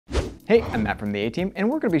Hey, I'm Matt from the A-Team, and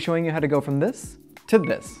we're going to be showing you how to go from this to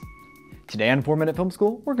this. Today on 4-Minute Film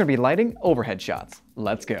School, we're going to be lighting overhead shots.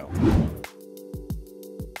 Let's go.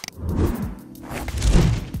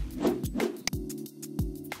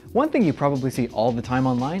 One thing you probably see all the time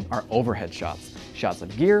online are overhead shots. Shots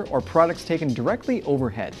of gear or products taken directly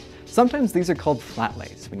overhead. Sometimes these are called flat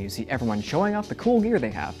lays, when you see everyone showing off the cool gear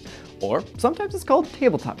they have. Or sometimes it's called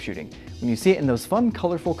tabletop shooting, when you see it in those fun,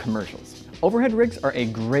 colorful commercials. Overhead rigs are a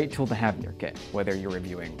great tool to have in your kit, whether you're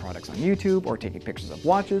reviewing products on YouTube or taking pictures of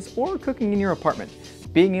watches or cooking in your apartment.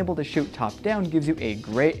 Being able to shoot top down gives you a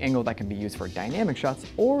great angle that can be used for dynamic shots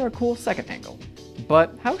or a cool second angle.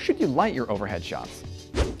 But how should you light your overhead shots?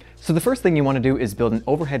 So the first thing you want to do is build an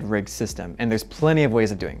overhead rig system, and there's plenty of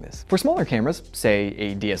ways of doing this. For smaller cameras, say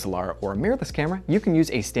a DSLR or a mirrorless camera, you can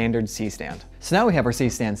use a standard C-stand. So now we have our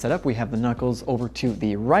C-stand set up, we have the knuckles over to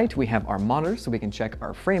the right, we have our monitor so we can check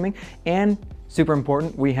our framing, and super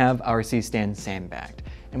important, we have our C-stand sandbagged.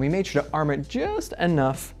 And we made sure to arm it just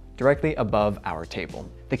enough directly above our table.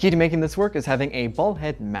 The key to making this work is having a ball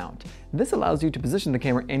head mount. This allows you to position the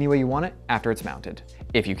camera any way you want it after it's mounted.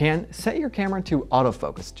 If you can, set your camera to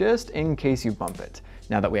autofocus just in case you bump it.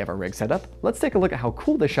 Now that we have our rig set up, let's take a look at how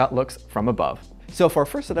cool this shot looks from above. So for our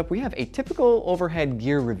first setup, we have a typical overhead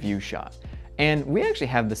gear review shot. And we actually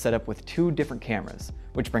have this set up with two different cameras,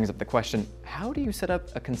 which brings up the question, how do you set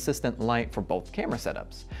up a consistent light for both camera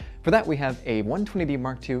setups? For that, we have a 120D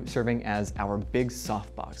Mark II serving as our big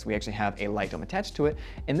softbox. We actually have a light dome attached to it,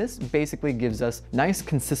 and this basically gives us nice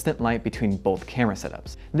consistent light between both camera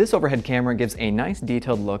setups. This overhead camera gives a nice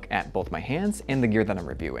detailed look at both my hands and the gear that I'm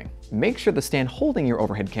reviewing. Make sure the stand holding your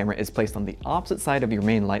overhead camera is placed on the opposite side of your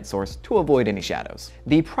main light source to avoid any shadows.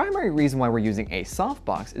 The primary reason why we're using a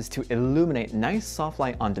softbox is to illuminate nice soft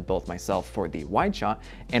light onto both myself for the wide shot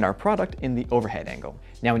and our product in the overhead angle.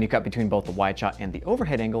 Now when you cut between both the wide shot and the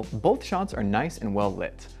overhead angle, both shots are nice and well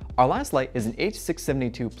lit. Our last light is an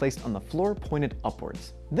H672 placed on the floor pointed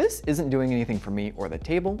upwards. This isn't doing anything for me or the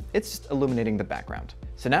table, it's just illuminating the background.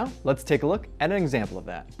 So now let's take a look at an example of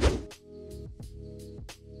that.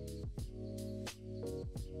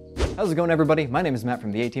 How's it going, everybody? My name is Matt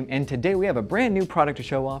from the A-Team, and today we have a brand new product to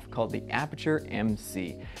show off called the Aputure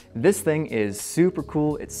MC. This thing is super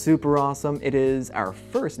cool, it's super awesome. It is our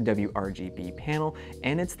first WRGB panel,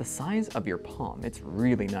 and it's the size of your palm. It's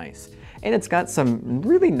really nice. And it's got some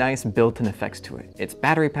really nice built-in effects to it. It's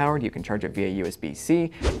battery powered, you can charge it via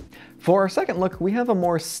USB-C. For our second look, we have a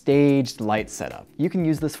more staged light setup. You can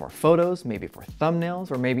use this for photos, maybe for thumbnails,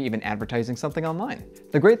 or maybe even advertising something online.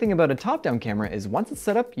 The great thing about a top-down camera is once it's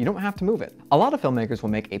set up, you don't have to move it. A lot of filmmakers will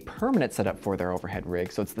make a permanent setup for their overhead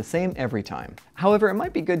rig, so it's the same every time. However, it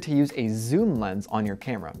might be good to use a zoom lens on your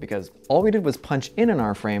camera, because all we did was punch in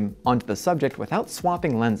our frame onto the subject without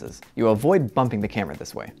swapping lenses. You avoid bumping the camera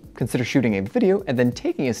this way. Consider shooting a video and then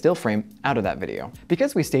taking a still frame out of that video.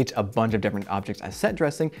 Because we staged a bunch of different objects as set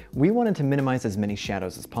dressing, we wanted to minimize as many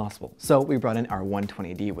shadows as possible. So we brought in our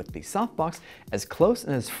 120D with the softbox as close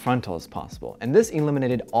and as frontal as possible, and this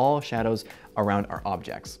eliminated all shadows around our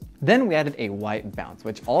objects. Then we added a white bounce,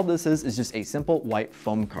 which all this is just a simple white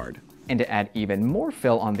foam card. And to add even more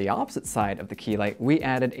fill on the opposite side of the key light, we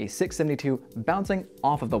added a 672 bouncing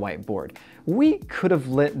off of the white board. We could have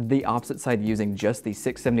lit the opposite side using just the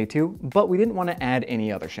 672, but we didn't want to add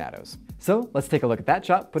any other shadows. So let's take a look at that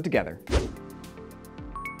shot put together.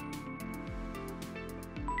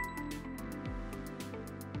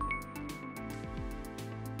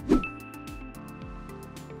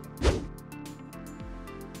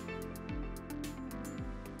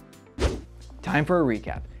 Time for a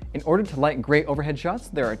recap. In order to light great overhead shots,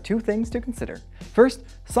 there are two things to consider. First,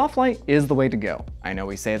 soft light is the way to go. I know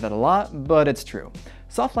we say that a lot, but it's true.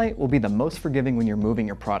 Soft light will be the most forgiving when you're moving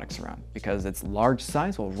your products around, because its large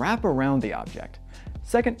size will wrap around the object.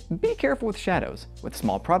 Second, be careful with shadows. With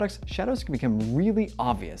small products, shadows can become really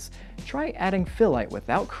obvious. Try adding fill light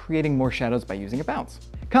without creating more shadows by using a bounce.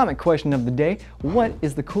 Comment question of the day: what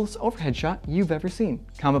is the coolest overhead shot you've ever seen?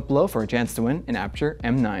 Comment below for a chance to win an Aputure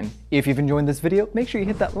M9. If you've enjoyed this video, make sure you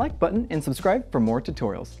hit that like button and subscribe for more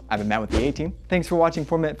tutorials. I've been Matt with the A-Team. Thanks for watching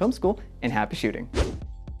 4-Minute Film School, and happy shooting.